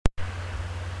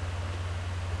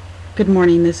Good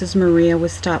morning, this is Maria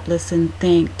with Stop, Listen,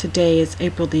 Think. Today is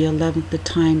April the 11th, the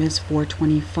time is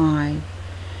 4:25.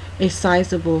 A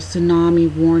sizable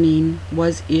tsunami warning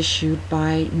was issued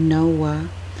by NOAA.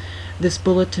 This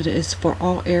bulletin is for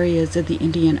all areas of the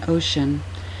Indian Ocean.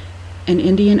 An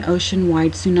Indian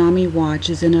Ocean-wide tsunami watch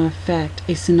is in effect.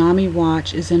 A tsunami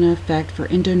watch is in effect for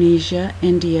Indonesia,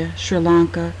 India, Sri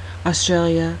Lanka,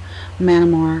 Australia,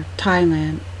 Myanmar,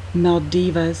 Thailand,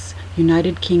 Maldives,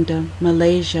 United Kingdom,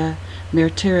 Malaysia,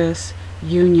 Mauritius,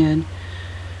 Union,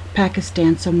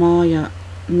 Pakistan, Somalia,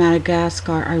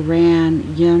 Madagascar,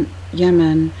 Iran,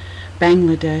 Yemen,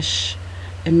 Bangladesh,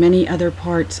 and many other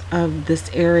parts of this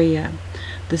area,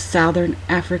 the Southern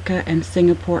Africa and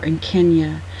Singapore and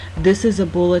Kenya. This is a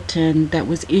bulletin that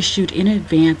was issued in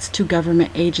advance to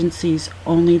government agencies.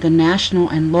 Only the national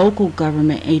and local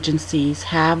government agencies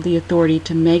have the authority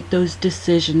to make those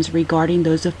decisions regarding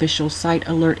those official site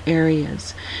alert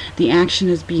areas. The action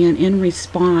is being in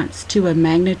response to a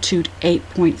magnitude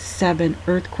 8.7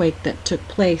 earthquake that took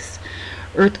place.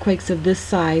 Earthquakes of this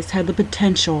size have the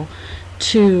potential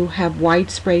to have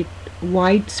widespread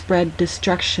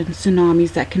destruction,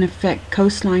 tsunamis that can affect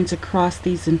coastlines across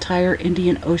these entire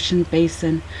Indian Ocean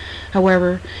basin.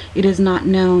 However, it is not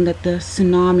known that the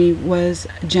tsunami was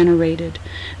generated.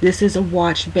 This is a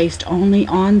watch based only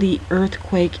on the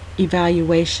earthquake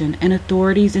evaluation, and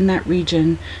authorities in that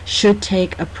region should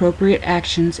take appropriate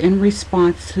actions in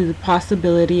response to the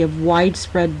possibility of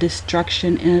widespread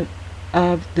destruction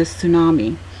of the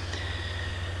tsunami.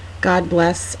 God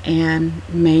bless, and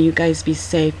may you guys be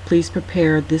safe. Please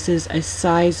prepare. This is a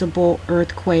sizable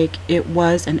earthquake. It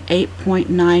was an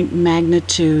 8.9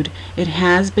 magnitude. It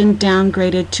has been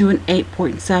downgraded to an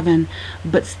 8.7,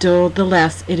 but still the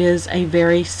less, it is a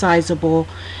very sizable,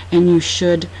 and you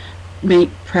should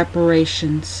make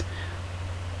preparations.